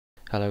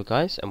Hello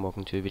guys, and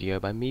welcome to a video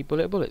by me,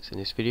 BulletOfBullets. In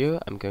this video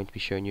I'm going to be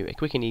showing you a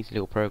quick and easy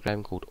little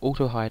program called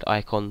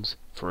AutoHideIcons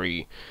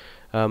free,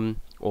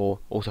 or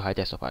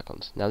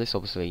AutoHideDesktopIcons. Now this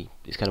obviously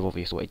is kind of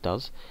obvious what it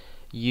does.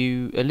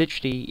 You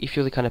literally, if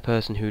you're the kind of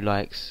person who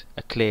likes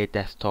a clear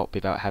desktop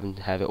without having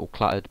to have it all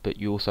cluttered, but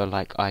you also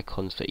like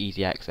icons for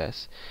easy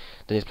access,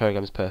 then this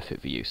program is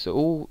perfect for you.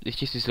 So it's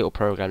just this little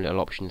program, little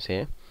options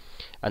here.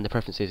 And the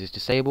preferences is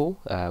disable,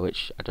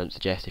 which I don't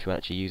suggest if you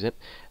actually use it.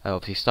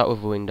 Obviously start with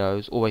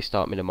Windows, always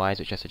start minimize,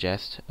 which I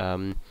suggest.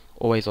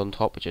 Always on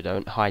top, which I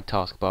don't. Hide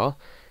taskbar,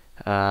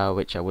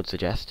 which I would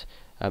suggest.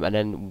 And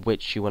then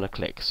which you want to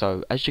click.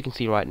 So as you can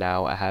see right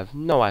now, I have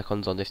no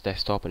icons on this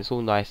desktop and it's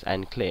all nice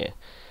and clear.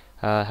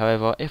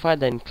 However, if I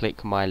then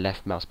click my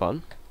left mouse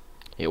button,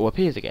 it all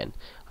appears again,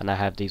 and I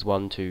have these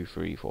 1, 2,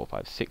 3, 4,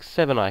 5, 6,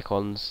 7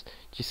 icons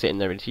just sitting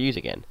there ready to use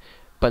again.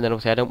 But then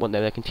obviously I don't want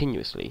them there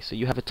continuously, so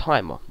you have a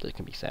timer that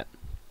can be set.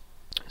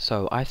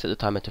 So I set the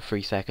timer to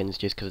 3 seconds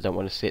just because I don't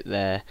want to sit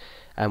there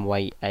and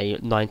wait a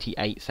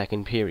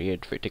 98-second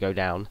period for it to go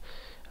down.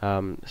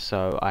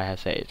 So I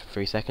have set it for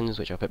 3 seconds,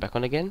 which I'll put back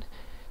on again.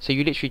 So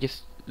you literally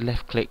just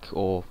left click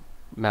or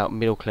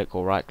middle click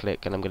or right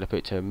click, and I'm going to put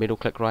it to middle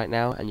click right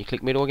now, and you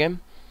click middle again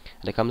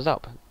and it comes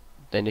up.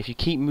 Then if you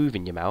keep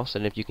moving your mouse,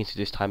 and if you can see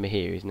this timer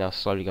here is now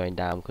slowly going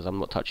down because I'm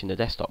not touching the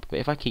desktop, but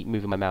if I keep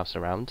moving my mouse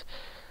around,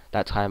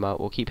 that timer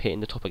will keep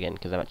hitting the top again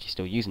because I'm actually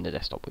still using the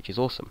desktop, which is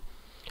awesome.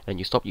 And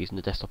you stop using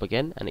the desktop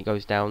again and it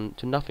goes down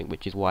to nothing,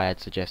 which is why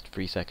I'd suggest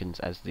 3 seconds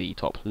as the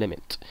top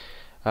limit.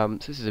 So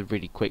this is a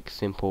really quick,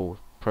 simple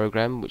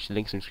program, which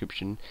links in the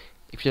description.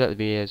 If you like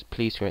the videos,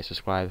 please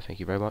subscribe. Thank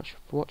you very much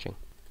for watching.